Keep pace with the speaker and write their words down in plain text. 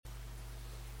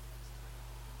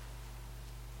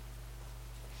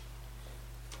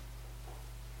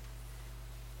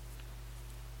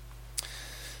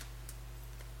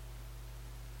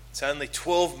It's only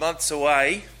 12 months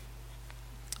away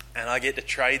and I get to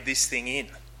trade this thing in.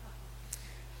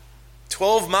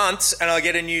 12 months and I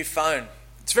get a new phone.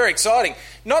 It's very exciting.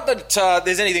 Not that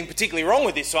there's anything particularly wrong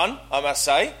with this one, I must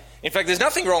say. In fact, there's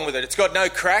nothing wrong with it. It's got no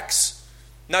cracks,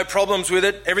 no problems with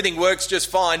it. Everything works just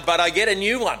fine, but I get a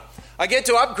new one. I get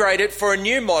to upgrade it for a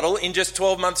new model in just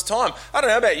 12 months' time. I don't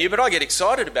know about you, but I get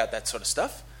excited about that sort of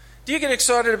stuff. Do you get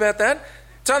excited about that?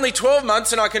 It's only 12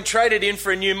 months and I can trade it in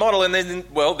for a new model and then,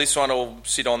 well, this one will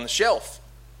sit on the shelf.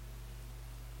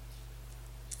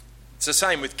 It's the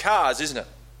same with cars, isn't it?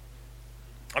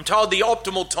 I'm told the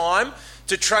optimal time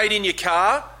to trade in your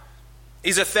car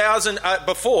is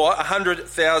before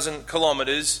 100,000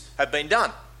 kilometres have been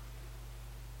done.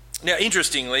 Now,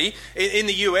 interestingly, in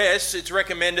the US, it's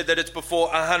recommended that it's before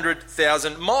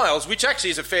 100,000 miles, which actually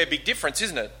is a fair big difference,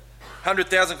 isn't it?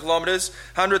 100,000 kilometres,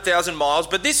 100,000 miles,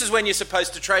 but this is when you're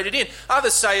supposed to trade it in.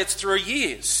 Others say it's 3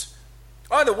 years.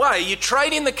 Either way, you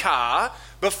trade in the car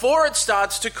before it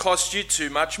starts to cost you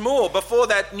too much more, before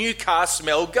that new car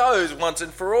smell goes once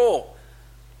and for all.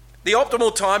 The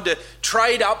optimal time to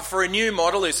trade up for a new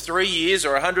model is 3 years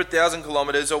or 100,000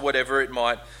 kilometres or whatever it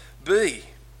might be.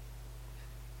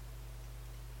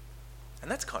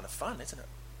 And that's kind of fun, isn't it?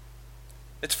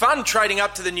 It's fun trading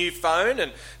up to the new phone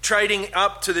and trading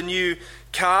up to the new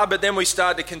car, but then we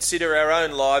start to consider our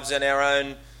own lives and our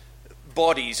own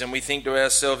bodies, and we think to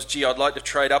ourselves, gee, I'd like to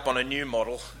trade up on a new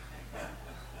model.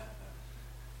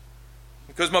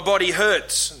 Because my body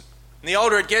hurts. And the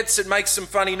older it gets, it makes some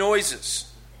funny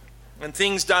noises. And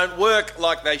things don't work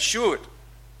like they should.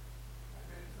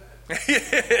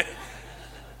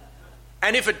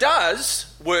 And if it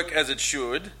does work as it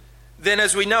should, then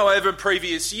as we know over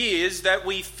previous years, that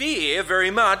we fear very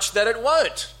much that it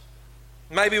won't.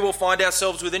 Maybe we'll find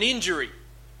ourselves with an injury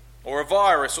or a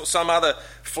virus or some other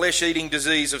flesh-eating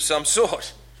disease of some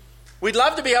sort. We'd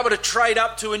love to be able to trade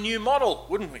up to a new model,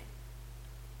 wouldn't we?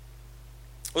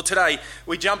 Well, today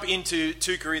we jump into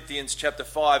 2 Corinthians chapter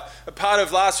 5. A part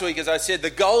of last week, as I said, the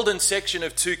golden section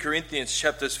of 2 Corinthians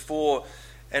chapters 4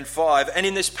 and 5. And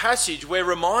in this passage, we're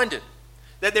reminded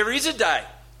that there is a day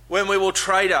when we will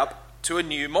trade up to a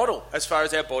new model as far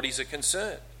as our bodies are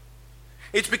concerned.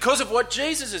 It's because of what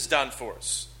Jesus has done for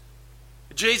us.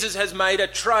 Jesus has made a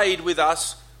trade with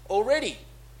us already.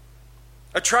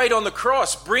 A trade on the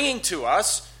cross, bringing to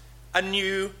us a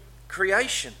new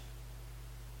creation.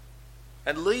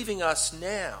 And leaving us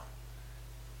now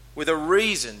with a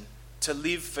reason to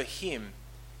live for him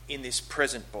in this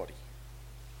present body.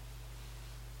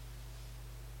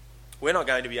 We're not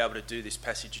going to be able to do this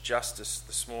passage justice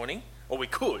this morning, or we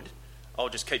could. I'll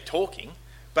just keep talking,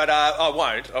 but I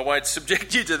won't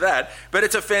subject you to that. But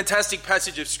it's a fantastic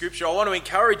passage of Scripture. I want to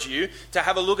encourage you to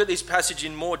have a look at this passage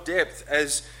in more depth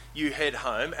as you head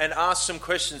home and ask some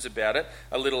questions about it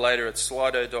a little later at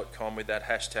slido.com with that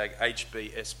hashtag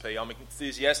HBSP. I'm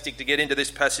enthusiastic to get into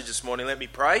this passage this morning. Let me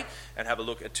pray and have a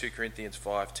look at 2 Corinthians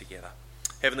 5 together.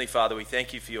 Heavenly Father, we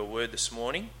thank you for your word this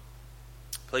morning.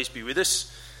 Please be with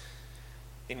us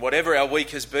in whatever our week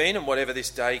has been and whatever this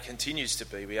day continues to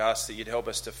be. We ask that you'd help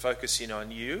us to focus in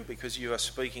on you because you are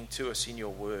speaking to us in your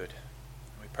word.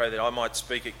 We pray that I might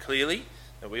speak it clearly,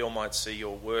 that we all might see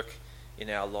your work in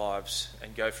our lives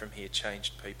and go from here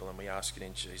changed people, and we ask it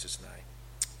in Jesus' name.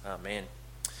 Amen.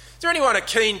 Is there anyone a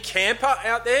keen camper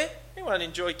out there? Anyone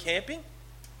enjoy camping?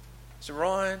 So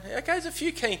Ryan, okay, there's a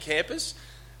few keen campers.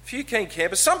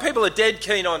 Some people are dead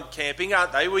keen on camping,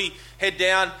 aren't they? We head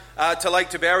down to Lake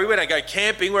Tabourie. We don't go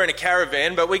camping, we're in a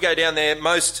caravan, but we go down there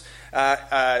most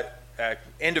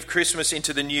end of Christmas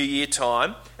into the New Year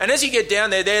time. And as you get down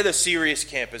there, they're the serious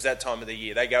campers that time of the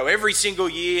year. They go every single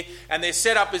year, and their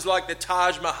setup is like the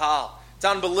Taj Mahal. It's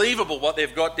unbelievable what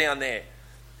they've got down there.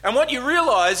 And what you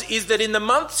realise is that in the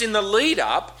months in the lead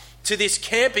up to this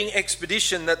camping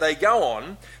expedition that they go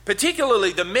on,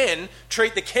 particularly the men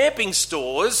treat the camping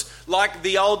stores like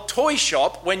the old toy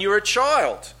shop when you're a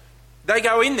child. They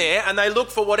go in there and they look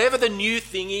for whatever the new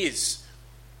thing is.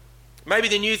 Maybe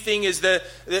the new thing is the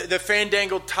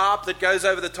fandangled tarp that goes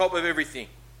over the top of everything.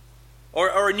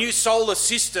 Or a new solar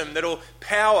system that'll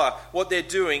power what they're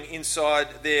doing inside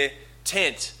their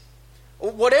tent. Or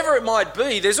whatever it might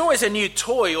be, there's always a new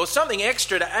toy or something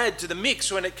extra to add to the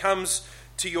mix when it comes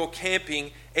to your camping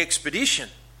expedition.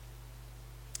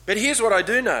 But here's what I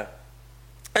do know.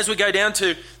 As we go down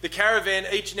to the caravan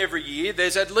each and every year,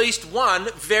 there's at least one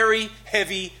very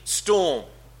heavy storm.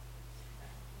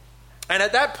 And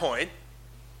at that point,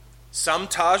 some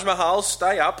Taj Mahals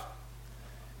stay up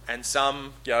and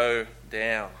some go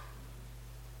down.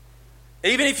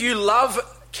 Even if you love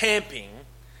camping,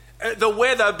 the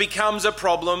weather becomes a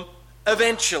problem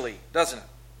eventually, doesn't it?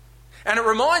 And it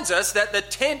reminds us that the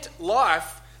tent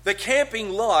life, the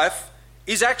camping life,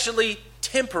 is actually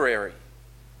temporary.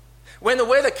 When the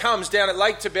weather comes down at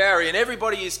Lake Tabourie and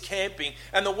everybody is camping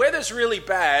and the weather's really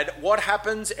bad, what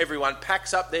happens? Everyone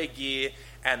packs up their gear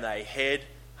and they head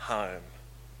home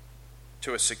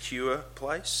to a secure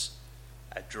place,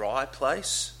 a dry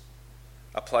place,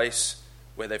 a place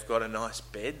where they've got a nice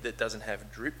bed that doesn't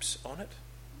have drips on it,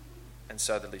 and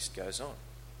so the list goes on.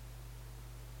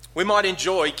 We might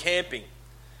enjoy camping,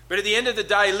 but at the end of the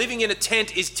day, living in a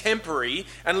tent is temporary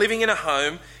and living in a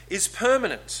home is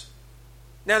permanent.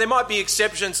 Now, there might be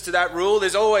exceptions to that rule.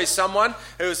 There's always someone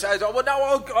who says, oh, well,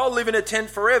 no, I'll live in a tent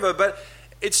forever. But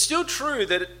it's still true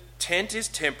that a tent is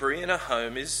temporary and a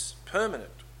home is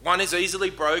permanent. One is easily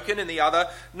broken and the other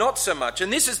not so much.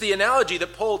 And this is the analogy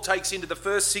that Paul takes into the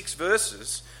first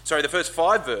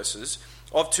 5 verses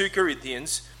of 2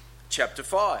 Corinthians chapter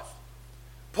 5.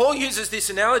 Paul uses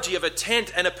this analogy of a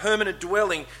tent and a permanent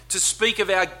dwelling to speak of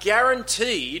our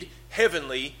guaranteed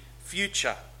heavenly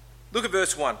future. Look at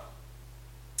verse 1.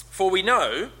 For we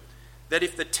know that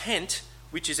if the tent,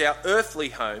 which is our earthly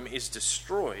home, is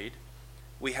destroyed,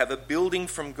 we have a building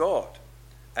from God,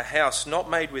 a house not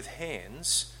made with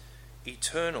hands,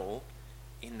 eternal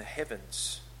in the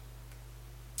heavens.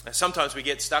 Now, sometimes we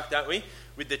get stuck, don't we,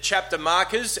 with the chapter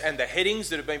markers and the headings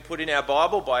that have been put in our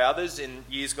Bible by others in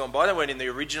years gone by. They weren't in the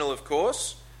original, of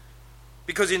course.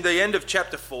 Because in the end of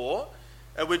chapter 4,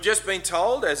 we've just been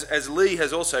told, as Lee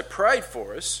has also prayed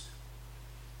for us,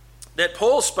 that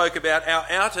Paul spoke about our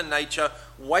outer nature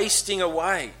wasting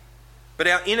away, but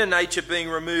our inner nature being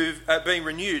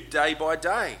renewed day by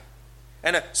day,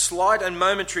 and a slight and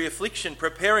momentary affliction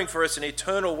preparing for us an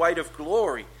eternal weight of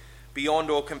glory beyond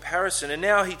all comparison. And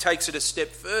now he takes it a step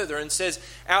further and says,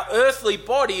 our earthly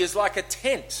body is like a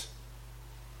tent,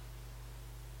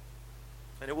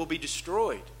 and it will be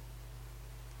destroyed.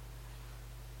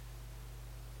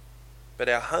 But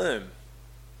our home,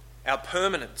 our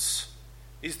permanence,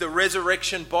 is the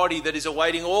resurrection body that is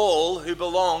awaiting all who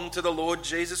belong to the Lord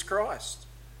Jesus Christ.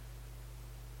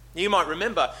 You might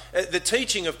remember the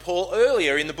teaching of Paul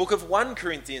earlier in the book of 1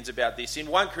 Corinthians about this. In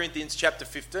 1 Corinthians chapter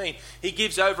 15, he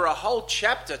gives over a whole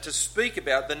chapter to speak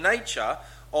about the nature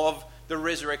of the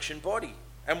resurrection body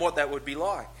and what that would be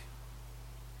like.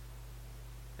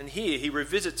 And here he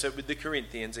revisits it with the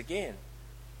Corinthians again.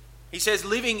 He says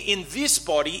living in this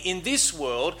body, in this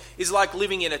world, is like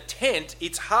living in a tent.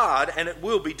 It's hard and it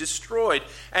will be destroyed.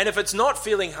 And if it's not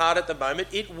feeling hard at the moment,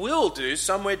 it will do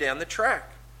somewhere down the track.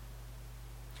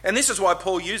 And this is why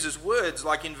Paul uses words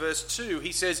like in verse 2,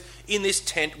 he says, in this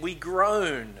tent we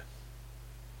groan.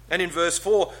 And in verse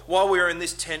 4, while we are in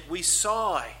this tent we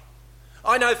sigh.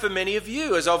 I know for many of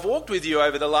you, as I've walked with you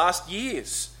over the last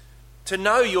years, to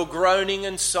know you're groaning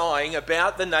and sighing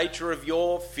about the nature of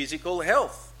your physical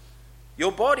health.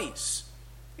 Your bodies.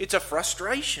 It's a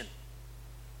frustration.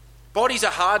 Bodies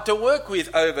are hard to work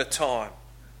with over time.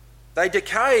 They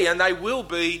decay and they will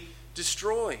be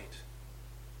destroyed.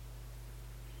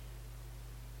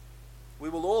 We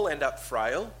will all end up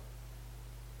frail.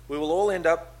 We will all end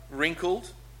up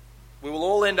wrinkled. We will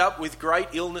all end up with great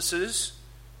illnesses.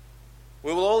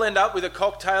 We will all end up with a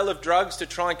cocktail of drugs to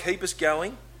try and keep us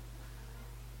going.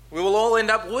 We will all end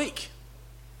up weak.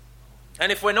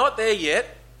 And if we're not there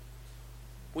yet,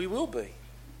 we will be.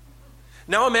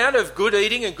 No amount of good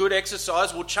eating and good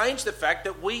exercise will change the fact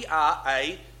that we are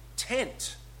a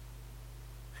tent.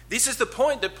 This is the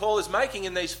point that Paul is making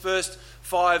in these first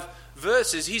 5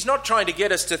 verses. He's not trying to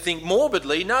get us to think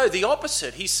morbidly. No, the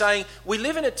opposite. He's saying we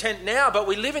live in a tent now, but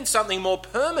we live in something more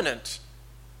permanent.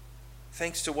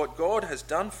 Thanks to what God has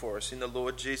done for us in the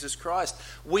Lord Jesus Christ.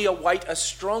 We await a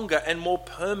stronger and more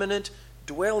permanent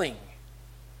dwelling.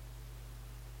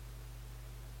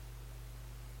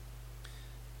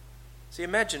 See,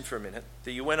 imagine for a minute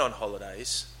that you went on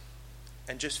holidays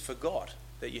and just forgot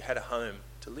that you had a home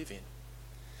to live in.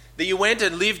 That you went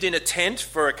and lived in a tent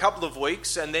for a couple of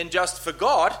weeks and then just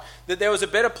forgot that there was a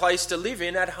better place to live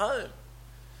in at home.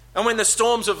 And when the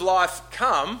storms of life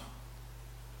come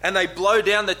and they blow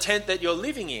down the tent that you're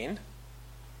living in,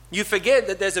 you forget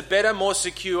that there's a better, more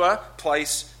secure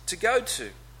place to go to.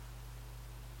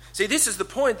 See, this is the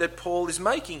point that Paul is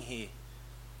making here.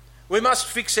 We must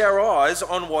fix our eyes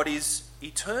on what is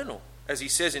eternal, as he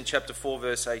says in chapter 4,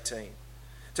 verse 18,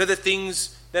 to the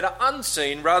things that are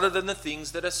unseen rather than the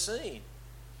things that are seen.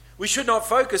 We should not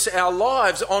focus our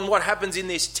lives on what happens in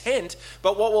this tent,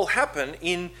 but what will happen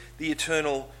in the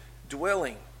eternal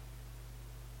dwelling.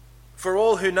 For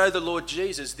all who know the Lord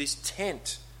Jesus, this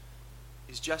tent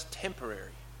is just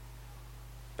temporary,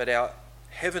 but our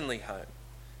heavenly home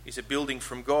is a building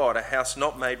from God, a house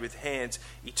not made with hands,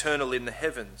 eternal in the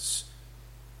heavens.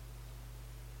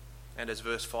 And as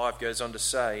verse 5 goes on to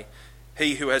say,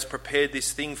 he who has prepared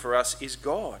this thing for us is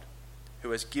God, who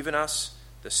has given us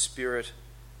the Spirit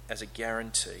as a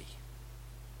guarantee.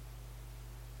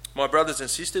 My brothers and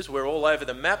sisters, we're all over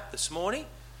the map this morning.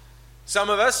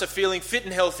 Some of us are feeling fit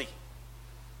and healthy.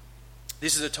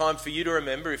 This is a time for you to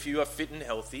remember, if you are fit and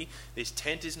healthy, this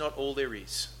tent is not all there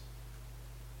is.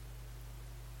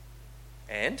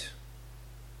 And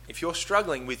if you're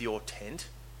struggling with your tent,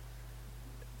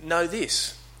 know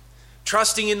this: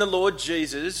 trusting in the Lord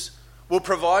Jesus will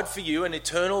provide for you an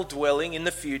eternal dwelling in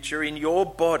the future in your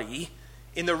body,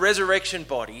 in the resurrection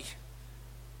body,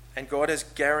 and God has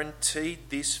guaranteed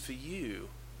this for you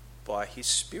by his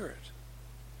Spirit.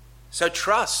 So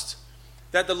trust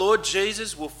that the Lord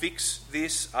Jesus will fix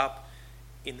this up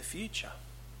in the future.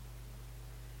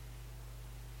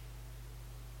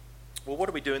 Well, what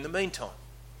do we do in the meantime?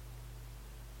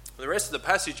 The rest of the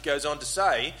passage goes on to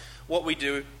say what we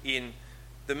do in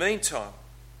the meantime.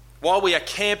 While we are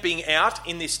camping out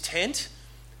in this tent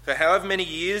for however many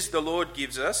years the Lord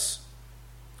gives us,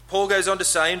 Paul goes on to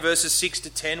say in verses 6 to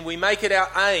 10, we make it our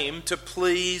aim to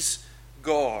please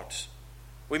God.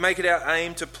 We make it our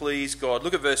aim to please God.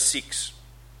 Look at verse 6.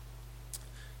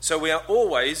 So we are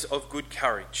always of good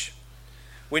courage.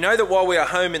 We know that while we are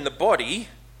home in the body,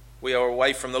 we are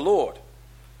away from the Lord,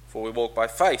 for we walk by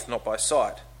faith, not by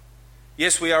sight.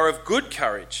 Yes, we are of good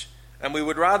courage, and we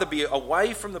would rather be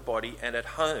away from the body and at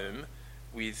home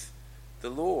with the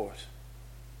Lord.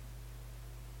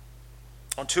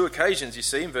 On two occasions, you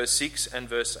see, in verse 6 and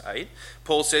verse 8,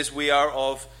 Paul says we are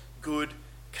of good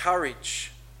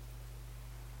courage.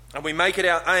 And we make it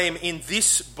our aim in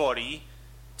this body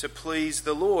to please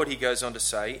the Lord, he goes on to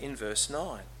say in verse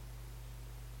 9.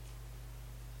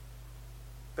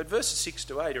 But verses 6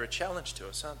 to 8 are a challenge to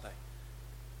us, aren't they?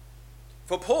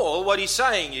 For Paul, what he's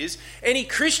saying is, any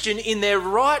Christian in their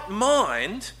right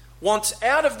mind wants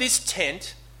out of this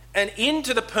tent and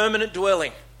into the permanent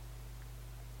dwelling.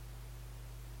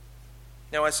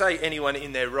 Now, I say anyone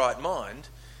in their right mind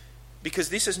because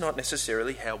this is not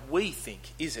necessarily how we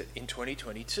think, is it, in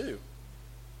 2022?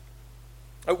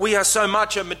 We are so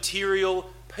much a material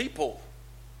people.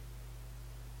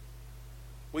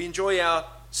 We enjoy our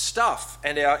stuff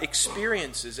and our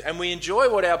experiences, and we enjoy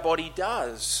what our body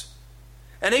does.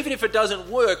 And even if it doesn't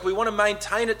work, we want to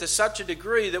maintain it to such a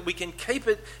degree that we can keep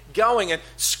it going and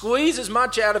squeeze as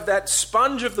much out of that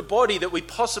sponge of the body that we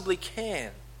possibly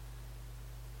can.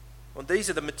 Well, these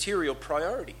are the material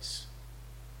priorities.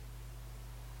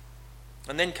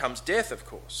 And then comes death, of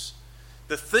course,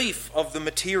 the thief of the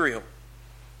material.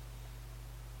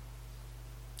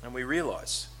 And we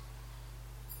realise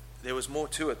there was more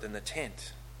to it than the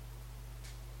tent.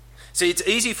 See, it's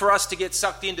easy for us to get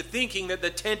sucked into thinking that the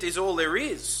tent is all there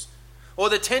is, or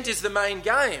the tent is the main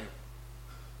game.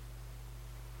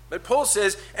 But Paul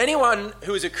says anyone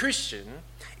who is a Christian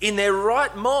in their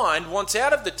right mind wants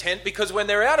out of the tent, because when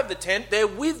they're out of the tent, they're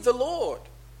with the Lord.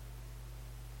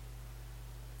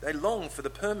 They long for the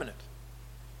permanent.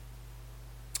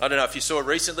 I don't know if you saw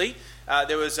recently,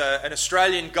 there was an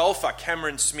Australian golfer,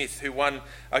 Cameron Smith, who won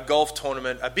a golf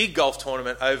tournament, a big golf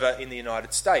tournament over in the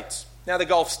United States. Now, the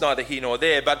golf's neither here nor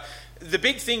there, but the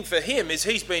big thing for him is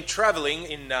he's been travelling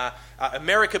in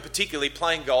America, particularly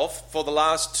playing golf, for the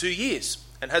last 2 years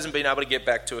and hasn't been able to get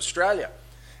back to Australia.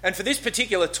 And for this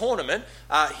particular tournament,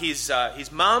 his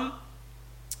mum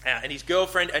and his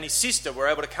girlfriend and his sister were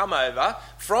able to come over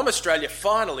from Australia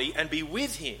finally and be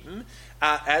with him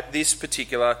at this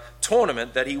particular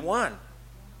tournament that he won.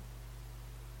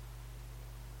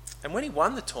 And when he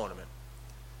won the tournament,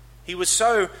 he was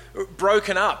so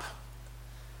broken up,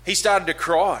 he started to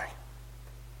cry.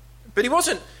 But he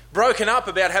wasn't broken up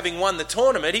about having won the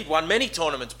tournament. He'd won many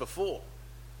tournaments before.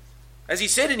 As he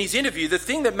said in his interview, the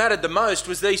thing that mattered the most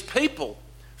was these people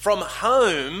from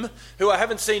home, who I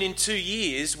haven't seen in 2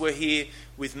 years, were here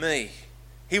with me.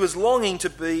 He was longing to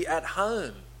be at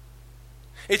home.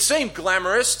 It seemed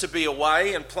glamorous to be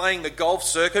away and playing the golf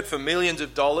circuit for millions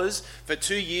of dollars for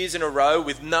 2 years in a row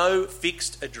with no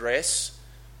fixed address.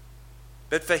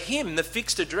 But for him, the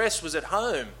fixed address was at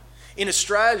home in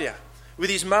Australia with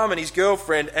his mum and his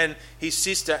girlfriend and his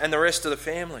sister and the rest of the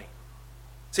family.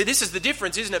 See, this is the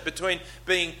difference, isn't it, between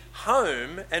being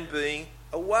home and being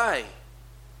away.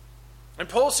 And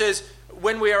Paul says,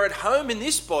 when we are at home in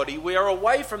this body, we are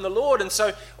away from the Lord. And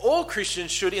so all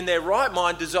Christians should, in their right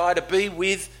mind, desire to be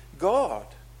with God.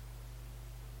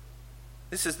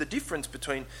 This is the difference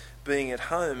between being at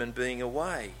home and being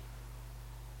away.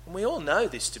 And we all know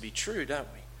this to be true, don't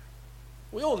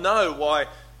we? We all know why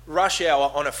rush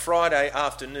hour on a Friday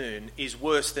afternoon is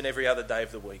worse than every other day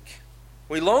of the week.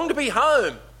 We long to be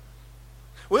home.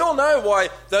 We all know why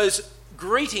those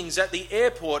greetings at the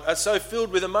airport are so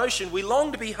filled with emotion. We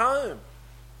long to be home.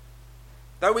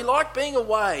 Though we like being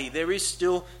away, there is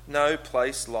still no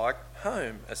place like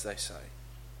home, as they say.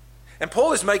 And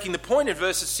Paul is making the point in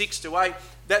verses 6 to 8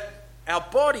 that our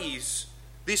bodies,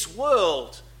 this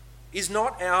world, is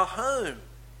not our home.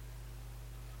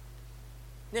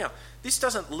 Now, this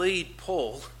doesn't lead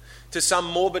Paul to some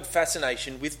morbid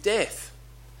fascination with death.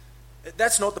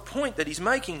 That's not the point that he's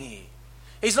making here.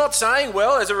 He's not saying,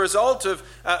 well, as a result of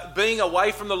being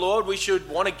away from the Lord, we should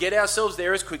want to get ourselves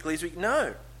there as quickly as we can.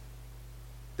 No.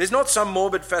 There's not some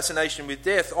morbid fascination with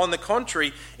death. On the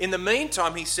contrary, in the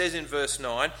meantime, he says in verse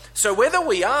 9, so whether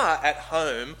we are at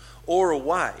home or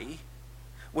away,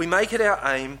 we make it our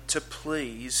aim to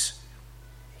please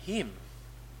him.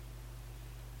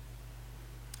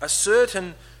 A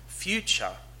certain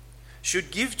future should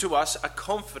give to us a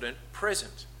confident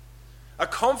present. A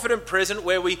confident present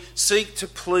where we seek to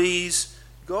please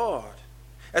God.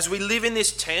 As we live in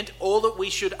this tent, all that we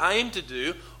should aim to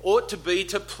do ought to be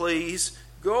to please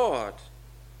God.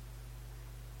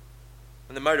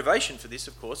 And the motivation for this,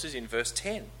 of course, is in verse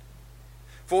 10.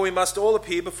 For we must all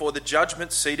appear before the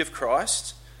judgment seat of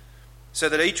Christ, so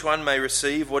that each one may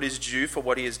receive what is due for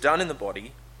what he has done in the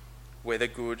body, whether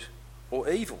good or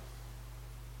evil.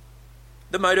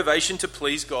 The motivation to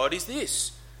please God is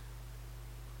this.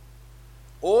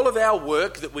 All of our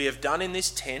work that we have done in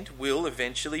this tent will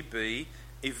eventually be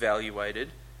evaluated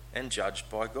and judged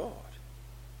by God.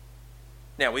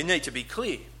 Now, we need to be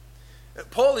clear.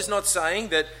 Paul is not saying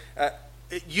that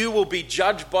you will be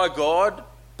judged by God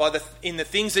in the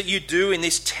things that you do in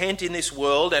this tent, in this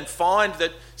world, and find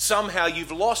that somehow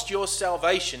you've lost your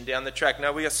salvation down the track.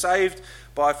 No, we are saved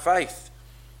by faith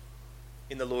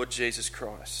in the Lord Jesus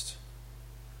Christ.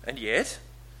 And yet,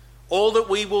 all that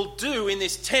we will do in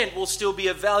this tent will still be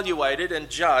evaluated and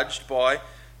judged by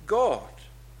God.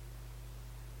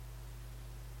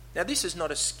 Now, this is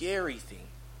not a scary thing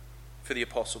for the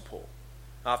Apostle Paul.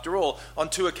 After all, on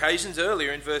two occasions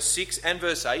earlier in verse 6 and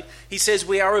verse 8, he says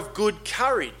we are of good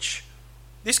courage.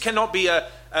 This cannot be a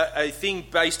thing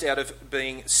based out of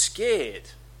being scared,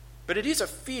 but it is a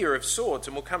fear of sorts,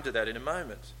 and we'll come to that in a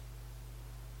moment.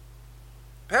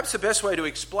 Perhaps the best way to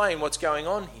explain what's going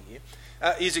on here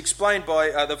is explained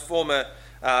by the former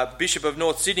Bishop of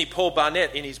North Sydney, Paul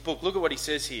Barnett, in his book. Look at what he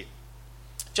says here.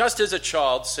 Just as a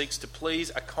child seeks to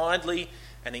please a kindly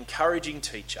and encouraging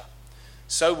teacher,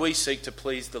 so we seek to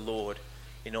please the Lord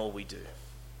in all we do.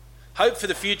 Hope for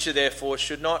the future, therefore,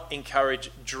 should not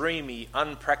encourage dreamy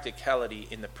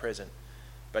unpracticality in the present,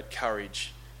 but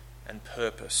courage and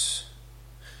purpose.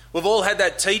 We've all had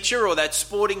that teacher or that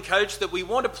sporting coach that we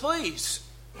want to please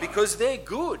because they're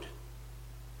good.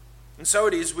 And so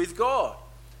it is with God.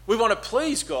 We want to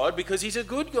please God because he's a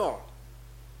good God.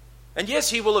 And yes,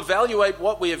 he will evaluate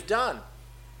what we have done.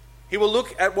 He will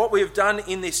look at what we have done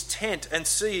in this tent and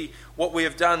see what we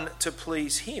have done to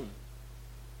please him.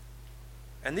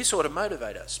 And this ought to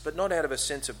motivate us, but not out of a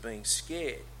sense of being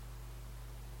scared.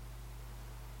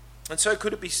 And so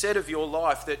could it be said of your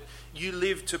life that you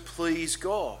live to please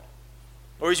God?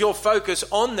 Or is your focus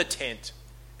on the tent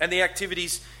and the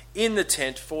activities in the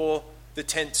tent for the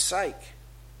tent's sake?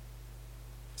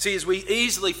 See, as we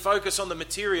easily focus on the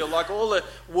material, like all the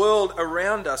world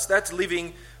around us, that's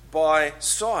living by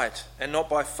sight and not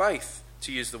by faith,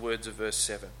 to use the words of verse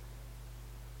 7.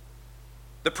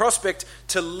 The prospect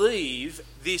to leave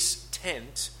this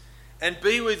tent and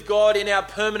be with God in our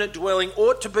permanent dwelling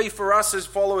ought to be for us as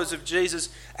followers of Jesus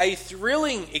a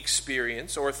thrilling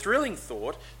experience or a thrilling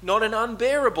thought, not an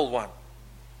unbearable one.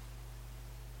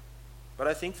 But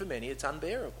I think for many it's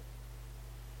unbearable.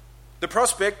 The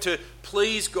prospect to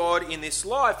please God in this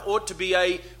life ought to be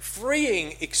a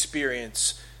freeing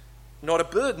experience, not a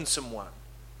burdensome one.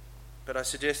 But I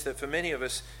suggest that for many of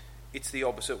us, it's the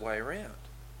opposite way around.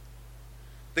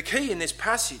 The key in this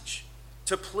passage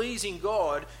to pleasing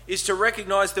God is to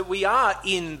recognise that we are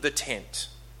in the tent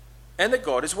and that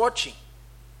God is watching,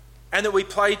 and that we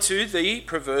play to the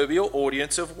proverbial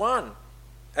audience of one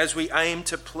as we aim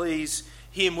to please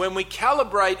him. When we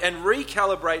calibrate and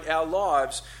recalibrate our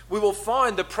lives, we will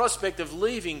find the prospect of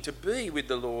leaving to be with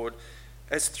the Lord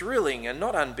as thrilling and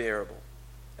not unbearable,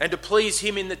 and to please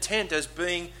him in the tent as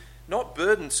being not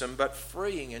burdensome but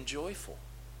freeing and joyful.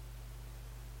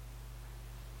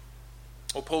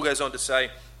 Well, Paul goes on to say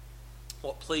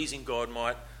what pleasing God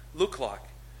might look like.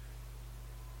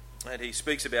 And he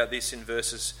speaks about this in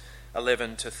verses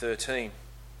 11 to 13.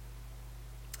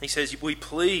 He says, we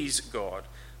please God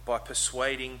by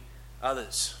persuading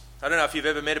others. I don't know if you've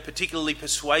ever met a particularly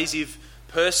persuasive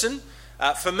person.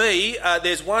 For me,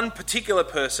 there's one particular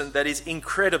person that is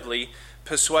incredibly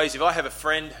persuasive. I have a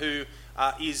friend who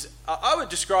I would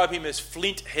describe him as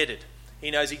flint-headed.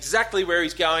 He knows exactly where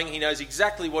he's going, he knows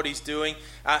exactly what he's doing,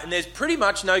 and there's pretty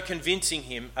much no convincing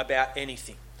him about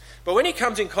anything. But when he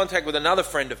comes in contact with another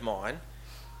friend of mine,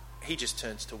 he just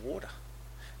turns to water.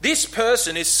 This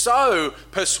person is so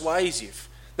persuasive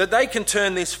that they can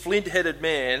turn this flint-headed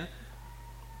man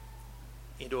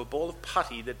into a ball of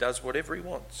putty that does whatever he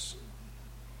wants.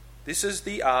 This is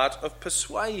the art of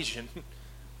persuasion.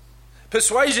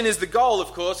 Persuasion is the goal,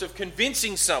 of course, of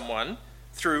convincing someone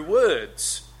through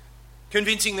words,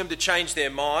 convincing them to change their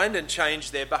mind and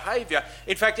change their behaviour.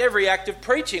 In fact, every act of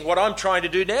preaching, what I'm trying to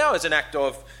do now, is an act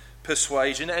of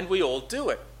persuasion, and we all do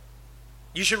it.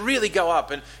 You should really go up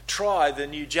and try the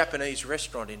new Japanese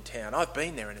restaurant in town. I've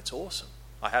been there and it's awesome.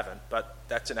 I haven't, but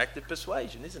that's an act of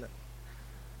persuasion, isn't it?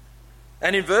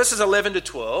 And in verses 11 to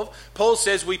 12, Paul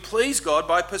says we please God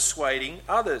by persuading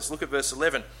others. Look at verse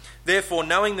 11. Therefore,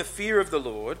 knowing the fear of the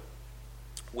Lord,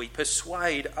 we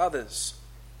persuade others.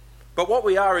 But what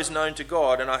we are is known to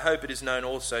God, and I hope it is known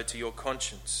also to your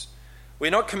conscience.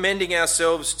 We're not commending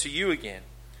ourselves to you again,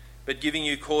 but giving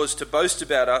you cause to boast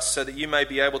about us, so that you may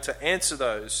be able to answer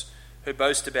those who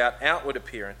boast about outward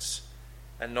appearance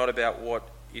and not about what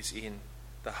is in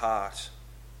the heart.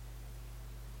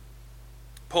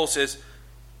 Paul says,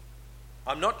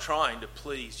 I'm not trying to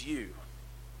please you.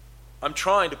 I'm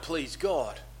trying to please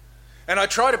God. And I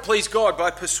try to please God by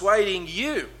persuading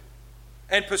you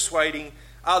and persuading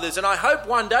others. And I hope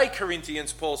one day,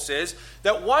 Corinthians, Paul says,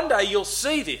 that one day you'll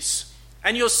see this.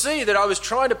 And you'll see that I was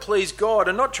trying to please God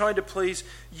and not trying to please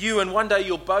you. And one day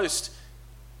you'll boast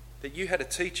that you had a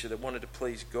teacher that wanted to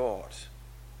please God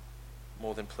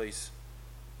more than please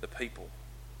the people.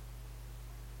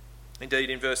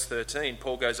 Indeed, in verse 13,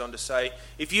 Paul goes on to say,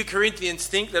 if you Corinthians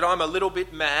think that I'm a little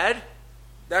bit mad,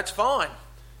 that's fine.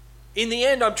 In the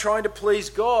end, I'm trying to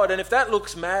please God, and if that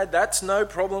looks mad, that's no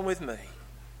problem with me.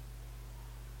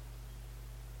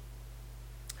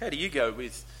 How do you go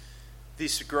with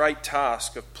this great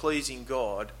task of pleasing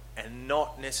God and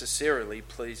not necessarily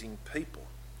pleasing people?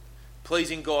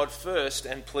 Pleasing God first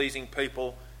and pleasing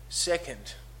people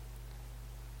second.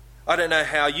 I don't know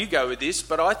how you go with this,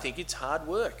 but I think it's hard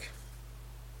work.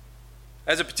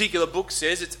 As a particular book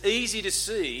says, it's easy to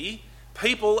see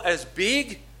people as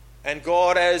big and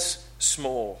God as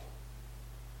small.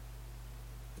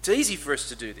 It's easy for us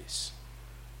to do this.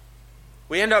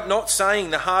 We end up not saying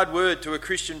the hard word to a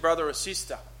Christian brother or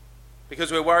sister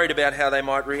because we're worried about how they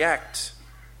might react.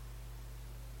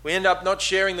 We end up not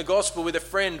sharing the gospel with a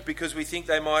friend because we think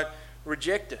they might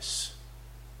reject us.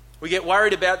 We get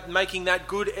worried about making that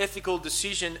good ethical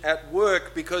decision at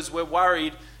work because we're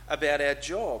worried about our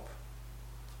job.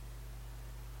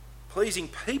 Pleasing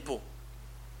people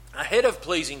ahead of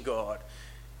pleasing God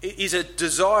is a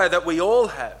desire that we all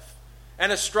have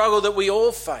and a struggle that we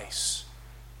all face.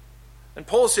 And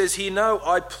Paul says here, no,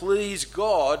 I please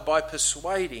God by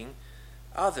persuading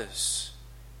others.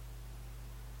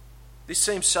 This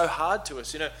seems so hard to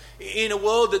us in a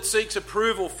world that seeks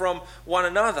approval from one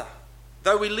another.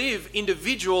 Though we live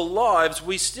individual lives,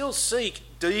 we still seek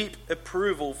deep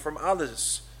approval from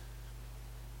others.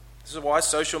 This is why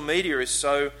social media is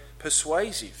so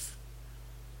persuasive.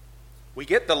 We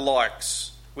get the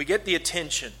likes, we get the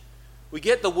attention, we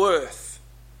get the worth.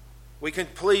 We can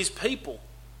please people,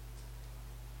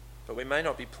 but we may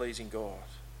not be pleasing God.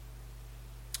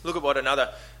 Look at what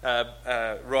another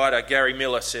writer, Gary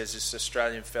Miller, says, this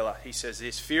Australian fella. He says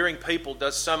this: fearing people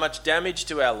does so much damage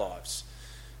to our lives.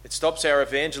 It stops our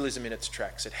evangelism in its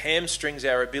tracks. It hamstrings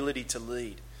our ability to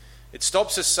lead. It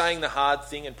stops us saying the hard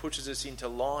thing and pushes us into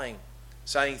lying,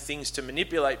 saying things to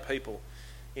manipulate people,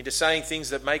 into saying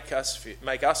things that make us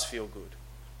feel good.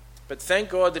 But thank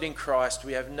God that in Christ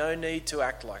we have no need to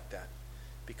act like that,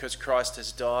 because Christ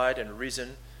has died and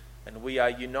risen and we are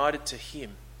united to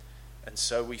him, and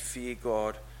so we fear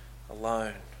God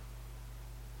alone.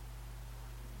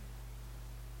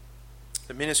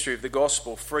 The ministry of the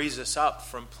gospel frees us up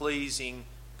from pleasing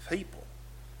people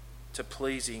to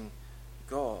pleasing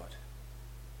God.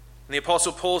 And the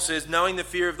Apostle Paul says, knowing the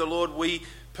fear of the Lord, we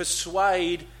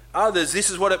persuade others. This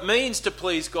is what it means to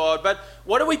please God. But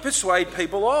what do we persuade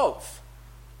people of?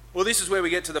 Well, this is where we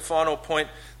get to the final point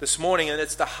this morning, and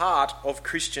it's the heart of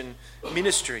Christian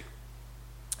ministry.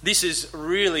 This is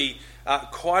really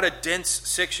quite a dense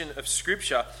section of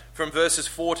Scripture from verses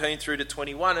 14 through to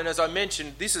 21. And as I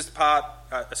mentioned, this is part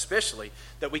especially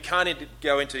that we can't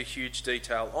go into huge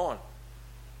detail on.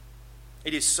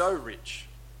 It is so rich.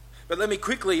 But let me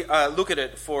quickly look at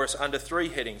it for us under three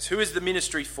headings. Who is the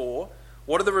ministry for?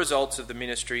 What are the results of the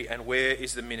ministry? And where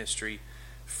is the ministry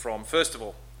from? First of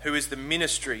all, who is the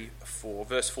ministry for?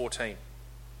 Verse 14.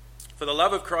 For the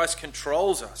love of Christ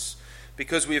controls us,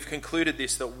 because we have concluded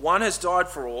this, that one has died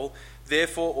for all,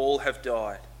 therefore all have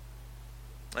died.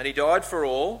 And he died for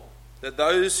all, that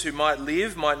those who might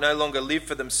live might no longer live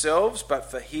for themselves,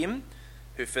 but for him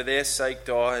who for their sake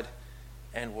died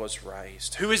and was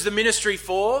raised. Who is the ministry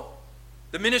for?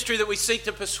 The ministry that we seek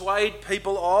to persuade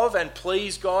people of and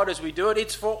please God as we do it,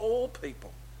 it's for all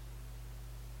people.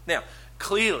 Now,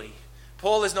 clearly,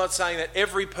 Paul is not saying that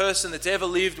every person that's ever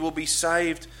lived will be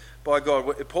saved by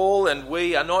God. Paul and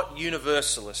we are not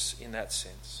universalists in that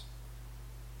sense.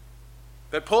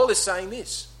 But Paul is saying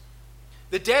this: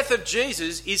 the death of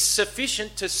Jesus is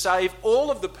sufficient to save all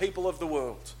of the people of the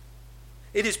world.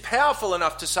 It is powerful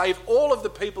enough to save all of the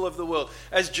people of the world.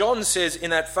 As John says in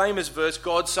that famous verse,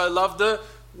 God so loved the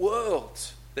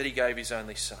world that he gave his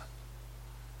only Son.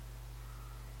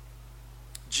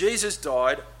 Jesus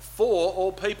died for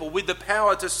all people with the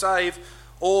power to save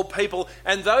all people.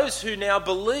 And those who now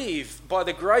believe by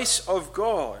the grace of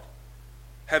God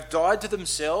have died to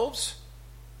themselves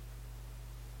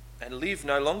and live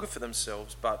no longer for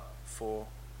themselves but for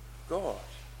God.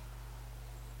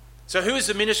 So who is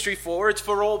the ministry for? It's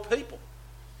for all people.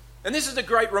 And this is a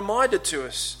great reminder to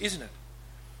us, isn't it?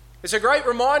 It's a great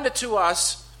reminder to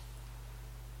us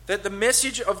that the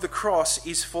message of the cross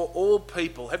is for all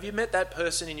people. Have you met that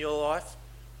person in your life?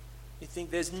 You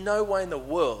think there's no way in the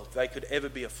world they could ever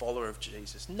be a follower of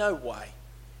Jesus. No way.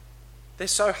 They're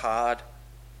so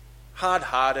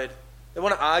hard-hearted. They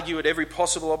want to argue at every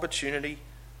possible opportunity.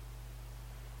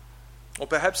 Or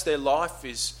perhaps their life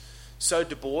is so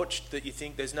debauched that you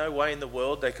think there's no way in the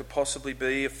world they could possibly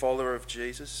be a follower of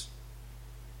Jesus.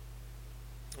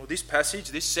 Well, this passage,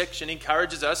 this section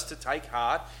encourages us to take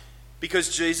heart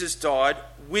because Jesus died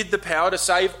with the power to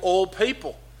save all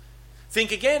people.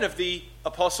 Think again of the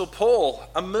Apostle Paul,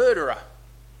 a murderer,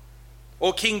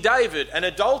 or King David, an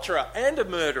adulterer and a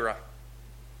murderer.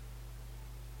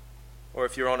 Or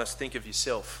if you're honest, think of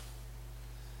yourself.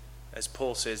 As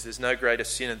Paul says, there's no greater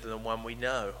sinner than the one we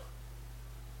know,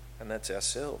 and that's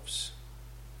ourselves.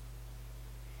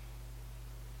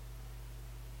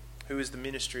 Who is the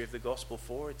ministry of the gospel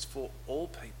for? It's for all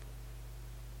people.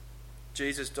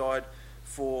 Jesus died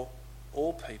for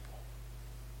all people.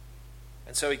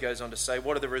 And so he goes on to say,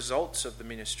 what are the results of the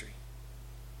ministry?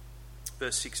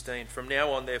 Verse 16, from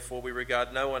now on, therefore, we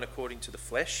regard no one according to the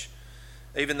flesh.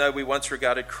 Even though we once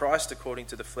regarded Christ according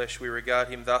to the flesh, we regard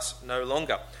him thus no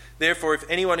longer. Therefore, if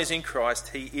anyone is in Christ,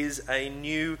 he is a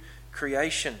new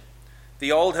creation.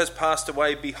 The old has passed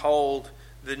away, behold,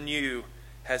 the new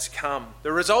has come.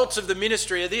 The results of the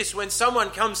ministry are this: when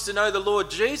someone comes to know the Lord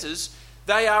Jesus,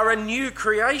 they are a new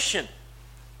creation.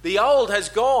 The old has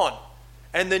gone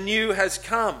and the new has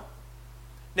come.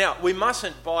 Now, we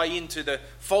mustn't buy into the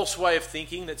false way of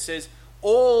thinking that says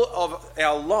all of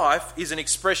our life is an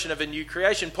expression of a new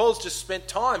creation. Paul's just spent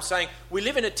time saying we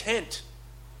live in a tent.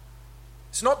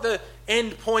 It's not the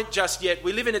end point just yet.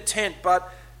 We live in a tent,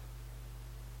 but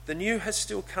the new has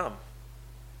still come.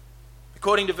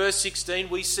 According to verse 16,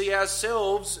 we see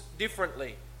ourselves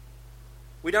differently.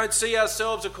 We don't see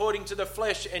ourselves according to the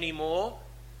flesh anymore.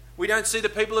 We don't see the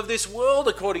people of this world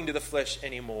according to the flesh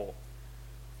anymore.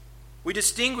 We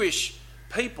distinguish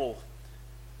people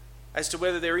as to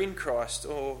whether they're in Christ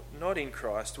or not in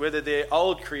Christ, whether they're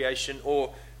old creation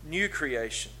or new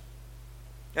creation.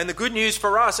 And the good news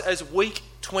for us as weak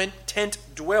tent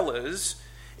dwellers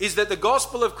is that the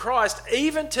gospel of Christ,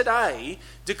 even today,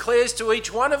 declares to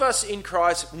each one of us in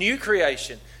Christ, new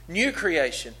creation, new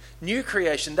creation, new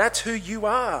creation. That's who you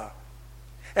are.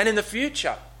 And in the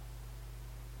future,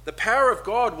 the power of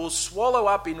God will swallow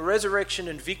up in resurrection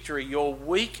and victory your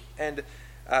weak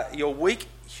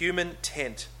human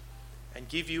tent and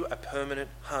give you a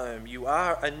permanent home. You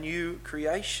are a new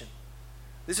creation.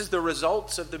 This is the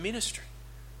results of the ministry.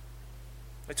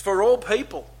 It's for all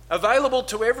people, available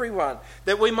to everyone,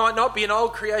 that we might not be an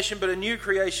old creation but a new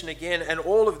creation again. And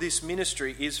all of this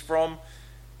ministry is from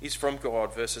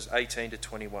God, verses 18 to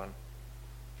 21.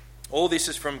 All this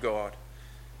is from God,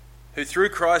 who through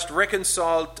Christ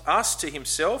reconciled us to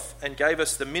himself and gave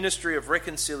us the ministry of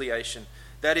reconciliation.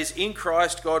 That is, in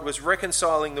Christ God was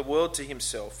reconciling the world to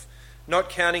himself, not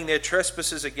counting their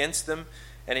trespasses against them,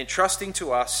 and entrusting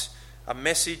to us the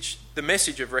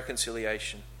message of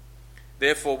reconciliation.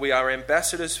 Therefore we are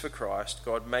ambassadors for Christ,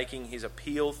 God making his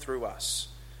appeal through us.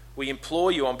 We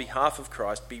implore you on behalf of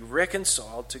Christ, be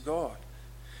reconciled to God.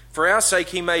 For our sake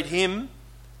he made him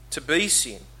to be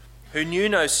sin, who knew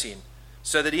no sin,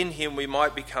 so that in him we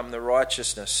might become the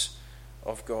righteousness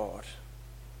of God.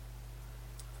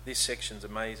 This section's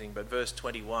amazing, but verse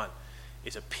 21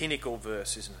 is a pinnacle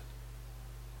verse, isn't it?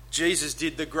 Jesus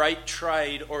did the great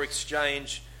trade or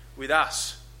exchange with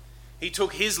us. He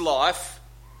took his life,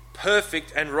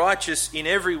 perfect and righteous in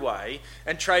every way,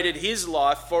 and traded his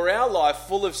life for our life,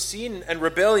 full of sin and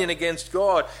rebellion against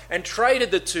God, and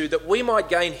traded the two that we might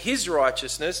gain his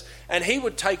righteousness and he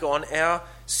would take on our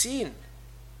sin.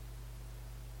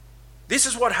 This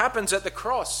is what happens at the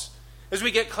cross. As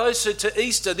we get closer to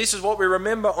Easter, this is what we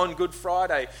remember on Good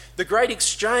Friday. The great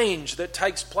exchange that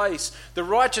takes place, the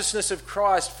righteousness of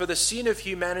Christ for the sin of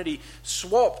humanity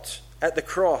swapped at the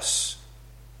cross,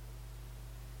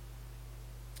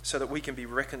 so that we can be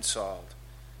reconciled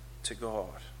to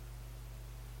God.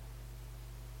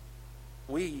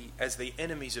 We, as the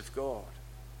enemies of God,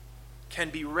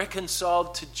 can be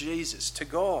reconciled to Jesus, to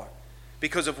God,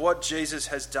 because of what Jesus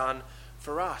has done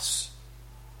for us.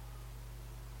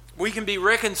 We can be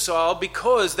reconciled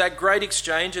because that great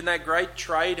exchange and that great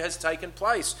trade has taken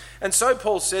place. And so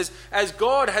Paul says, as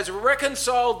God has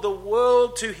reconciled the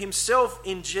world to himself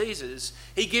in Jesus,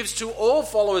 he gives to all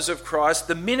followers of Christ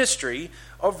the ministry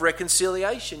of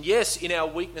reconciliation. Yes, in our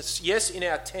weakness. Yes, in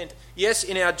our tent. Yes,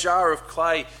 in our jar of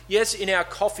clay. Yes, in our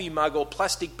coffee mug or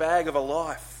plastic bag of a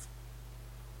life.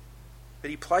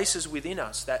 But he places within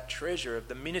us that treasure of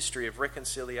the ministry of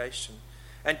reconciliation,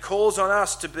 and calls on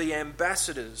us to be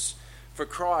ambassadors for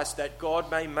Christ, that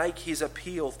God may make his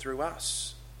appeal through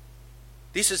us.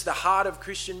 This is the heart of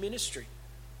Christian ministry.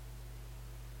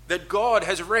 That God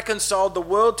has reconciled the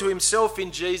world to himself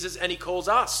in Jesus, and he calls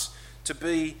us to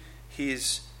be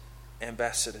his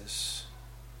ambassadors.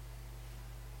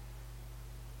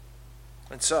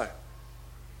 And so,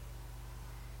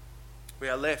 we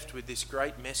are left with this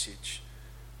great message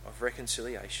of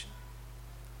reconciliation.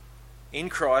 In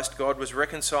Christ, God was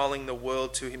reconciling the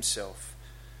world to himself,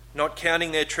 not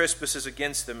counting their trespasses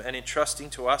against them, and entrusting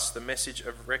to us the message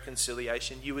of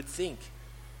reconciliation. You would think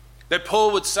that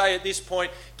Paul would say at this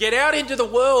point, get out into the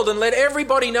world and let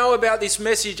everybody know about this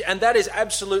message, and that is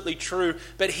absolutely true.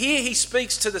 But here he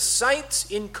speaks to the saints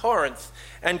in Corinth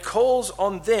and calls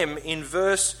on them in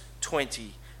verse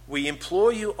 20. We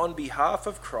implore you on behalf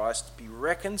of Christ, be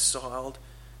reconciled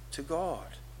to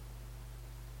God.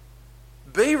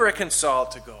 Be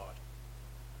reconciled to God.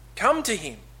 Come to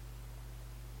him.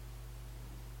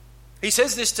 He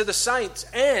says this to the saints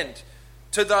and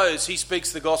to those he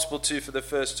speaks the gospel to for the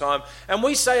first time. And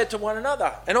we say it to one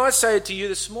another. And I say it to you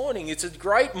this morning. It's a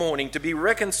great morning to be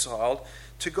reconciled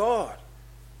to God.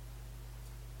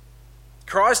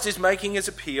 Christ is making his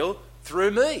appeal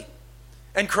through me.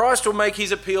 And Christ will make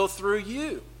his appeal through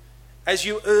you, as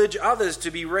you urge others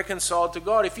to be reconciled to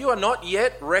God. If you are not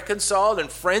yet reconciled and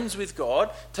friends with God,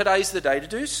 today's the day to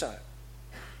do so.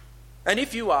 And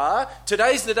if you are,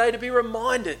 today's the day to be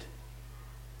reminded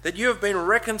that you have been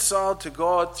reconciled to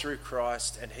God through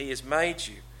Christ, and he has made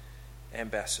you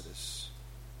ambassadors.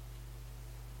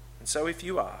 And so if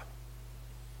you are,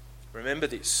 remember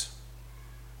this.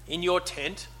 In your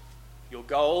tent, your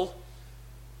goal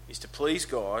is to please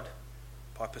God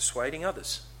by persuading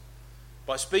others,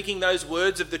 by speaking those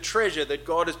words of the treasure that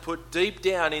God has put deep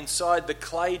down inside the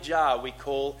clay jar we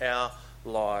call our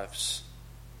lives.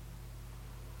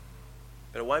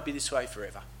 But it won't be this way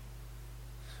forever.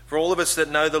 For all of us that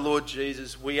know the Lord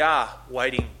Jesus, we are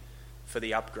waiting for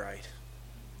the upgrade.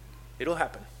 It'll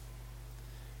happen.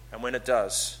 And when it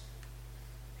does,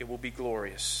 it will be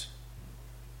glorious.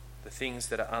 The things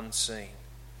that are unseen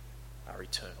are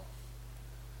eternal.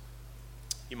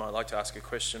 You might like to ask a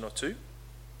question or two,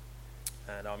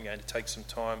 and I'm going to take some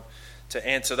time to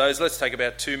answer those. Let's take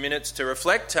about 2 minutes to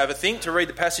reflect, to have a think, to read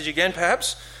the passage again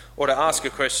perhaps, or to ask a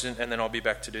question, and then I'll be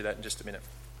back to do that in just a minute.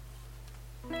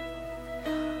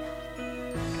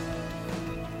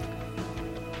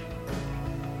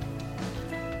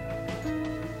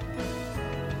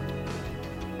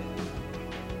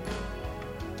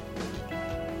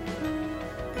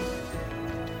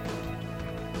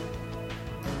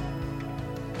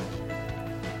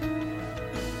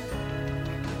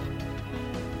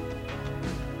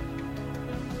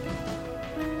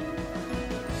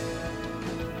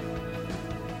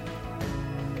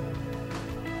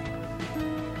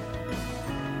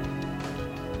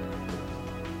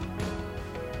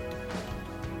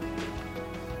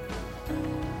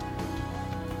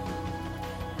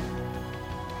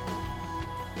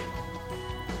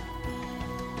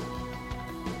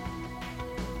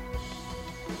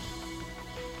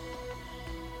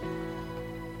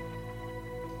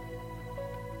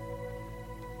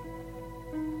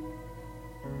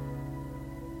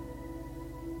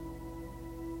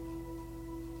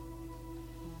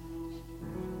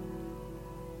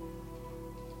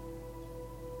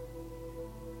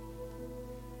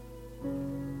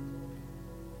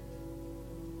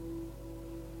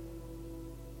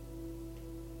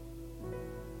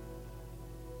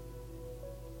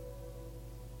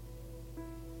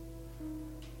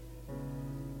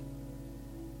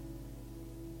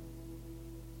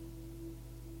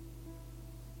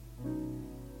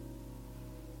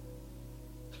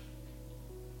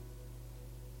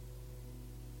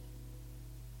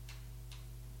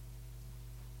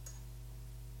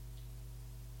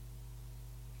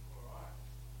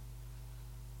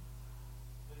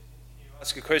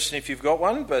 Ask a question if you've got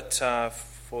one, but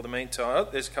for the meantime,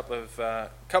 there's a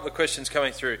couple of questions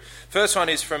coming through. First one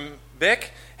is from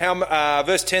Beck.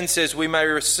 Verse 10 says, "We may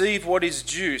receive what is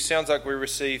due." Sounds like we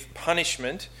receive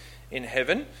punishment in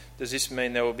heaven. Does this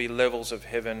mean there will be levels of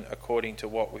heaven according to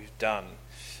what we've done?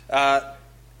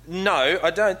 No,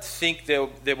 I don't think there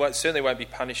certainly won't be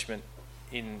punishment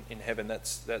in heaven.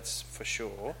 That's for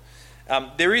sure.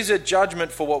 There is a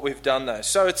judgment for what we've done, though.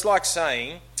 So it's like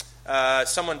saying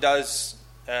someone does.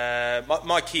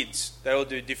 My kids, they all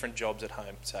do different jobs at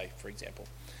home. Say, for example,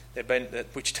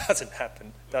 which doesn't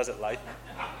happen, does it, Leighton?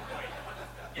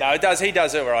 No, it does. He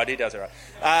does it all right. It's all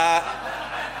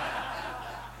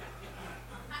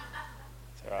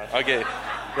right. I'll get it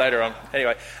later on.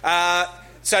 Anyway,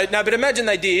 but imagine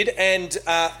they did, and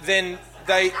then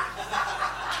they.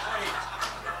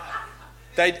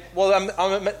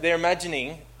 They're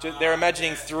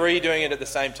imagining three doing it at the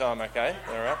same time. Okay,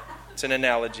 all right. It's an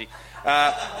analogy.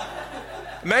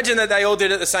 Imagine that they all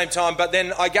did it at the same time, but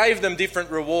then I gave them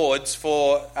different rewards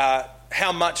for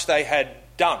how much they had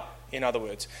done. In other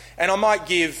words, and I might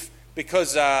give,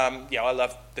 because I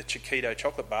love the Chiquito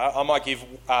chocolate bar, I might give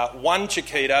 1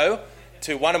 Chiquito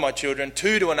to one of my children,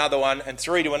 2 to another one, and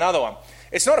 3 to another one.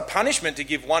 It's not a punishment to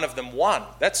give one of them 1.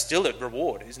 That's still a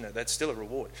reward, isn't it? That's still a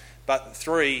reward. But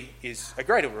 3 is a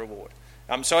greater reward.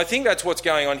 So I think that's what's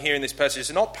going on here in this passage.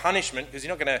 It's not punishment, because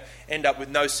you're not going to end up with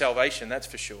no salvation, that's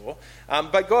for sure.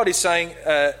 But God is saying,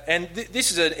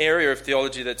 this is an area of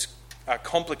theology that's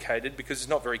complicated because it's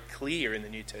not very clear in the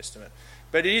New Testament.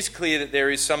 But it is clear that there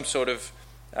is some sort of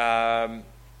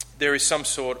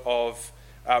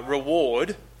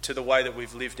reward to the way that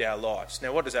we've lived our lives.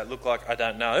 Now, what does that look like? I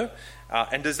don't know.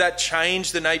 And does that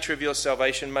change the nature of your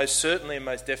salvation? Most certainly and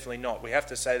most definitely not. We have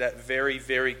to say that very,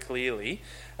 very clearly,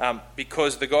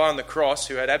 because the guy on the cross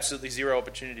who had absolutely zero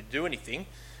opportunity to do anything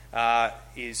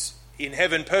is in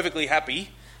heaven perfectly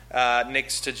happy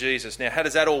next to Jesus. Now, how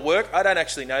does that all work? I don't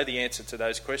actually know the answer to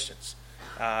those questions.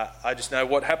 I just know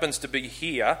what happens to be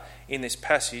here in this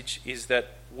passage is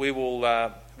that we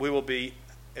will be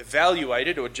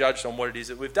evaluated or judged on what it is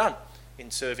that we've done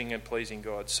in serving and pleasing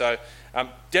God. So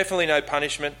definitely no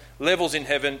punishment. Levels in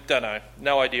heaven, don't know.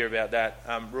 No idea about that.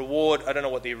 Reward, I don't know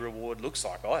what the reward looks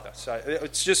like either. So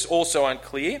it's just also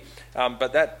unclear.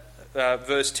 But that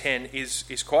verse 10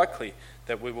 is quite clear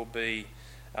that we will be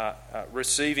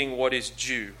receiving what is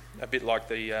due, a bit like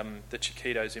the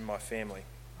Chiquitos in my family.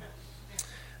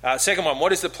 Second one,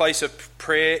 what is the place of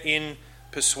prayer in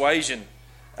persuasion?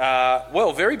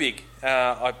 Well, very big,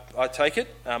 I take it.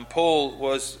 Paul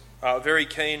was very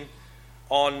keen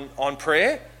on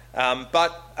prayer,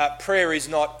 but prayer is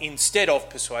not instead of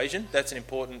persuasion. That's an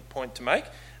important point to make.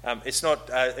 It's not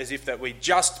as if that we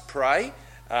just pray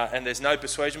and there's no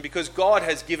persuasion, because God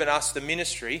has given us the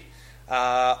ministry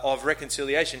of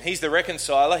reconciliation. He's the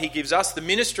reconciler. He gives us the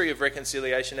ministry of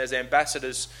reconciliation as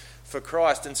ambassadors for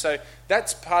Christ. And so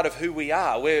that's part of who we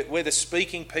are. We're the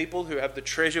speaking people who have the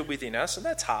treasure within us, and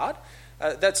that's hard.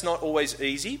 That's not always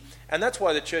easy, and that's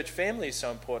why the church family is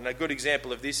so important. A good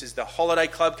example of this is the holiday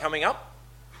club coming up.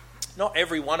 Not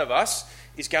every one of us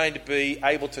is going to be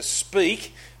able to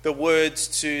speak the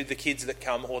words to the kids that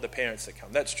come or the parents that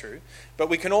come. That's true. But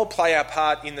we can all play our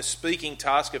part in the speaking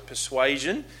task of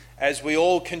persuasion as we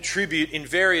all contribute in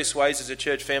various ways as a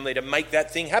church family to make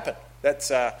that thing happen. That's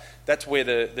where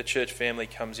the church family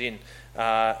comes in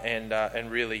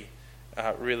and really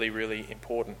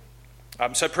important.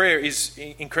 So prayer is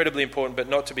incredibly important, but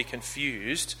not to be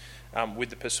confused with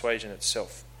the persuasion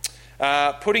itself.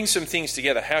 Putting some things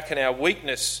together, how can our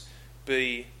weakness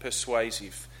be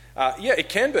persuasive? It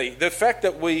can be. The fact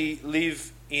that we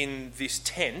live in this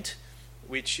tent,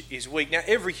 which is weak. Now,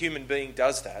 every human being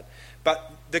does that,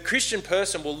 but the Christian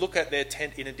person will look at their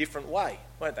tent in a different way,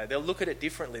 won't they? They'll look at it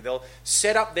differently. They'll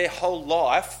set up their whole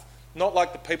life not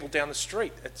like the people down the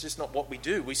street. It's just not what we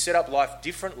do. We set up life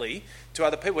differently to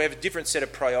other people. We have a different set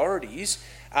of priorities,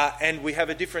 and we have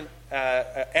a different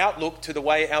outlook to the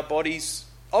way our bodies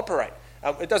operate.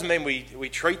 It doesn't mean we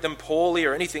treat them poorly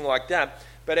or anything like that,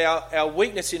 but our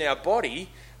weakness in our body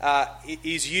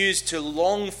is used to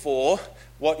long for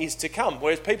what is to come,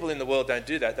 whereas people in the world don't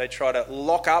do that. They try to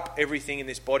lock up everything in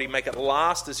this body, make it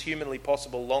last as humanly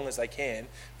possible, long as they can,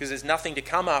 because there's nothing to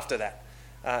come after that.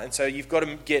 And so you've got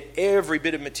to get every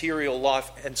bit of material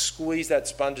life and squeeze that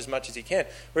sponge as much as you can.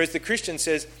 Whereas the Christian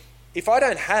says, if I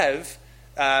don't have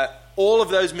all of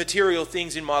those material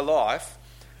things in my life,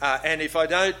 and if I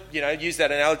don't, use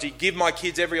that analogy, give my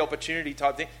kids every opportunity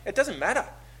type thing, it doesn't matter.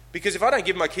 Because if I don't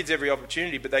give my kids every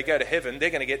opportunity, but they go to heaven, they're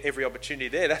going to get every opportunity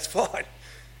there. That's fine.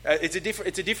 It's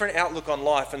a different outlook on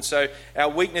life, and so our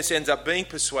weakness ends up being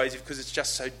persuasive because it's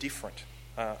just so different.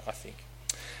 I think.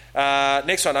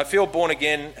 Next one. I feel born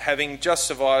again having just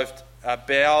survived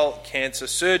bowel cancer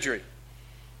surgery.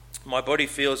 My body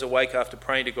feels awake after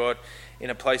praying to God in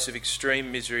a place of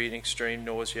extreme misery and extreme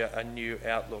nausea, a new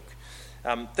outlook.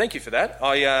 Thank you for that.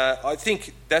 I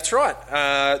think that's right.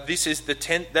 This is the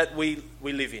tent that we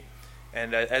live in.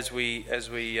 And as we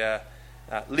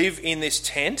live in this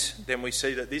tent, then we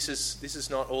see that this is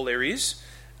not all there is.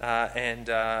 And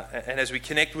as we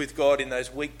connect with God in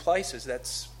those weak places,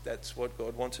 that's what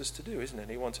God wants us to do, isn't it?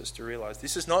 He wants us to realise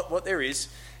this is not what there is.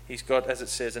 He's got, as it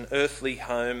says, an earthly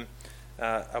home,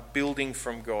 a building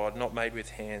from God, not made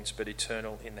with hands, but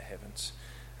eternal in the heavens.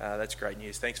 That's great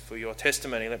news. Thanks for your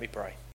testimony. Let me pray.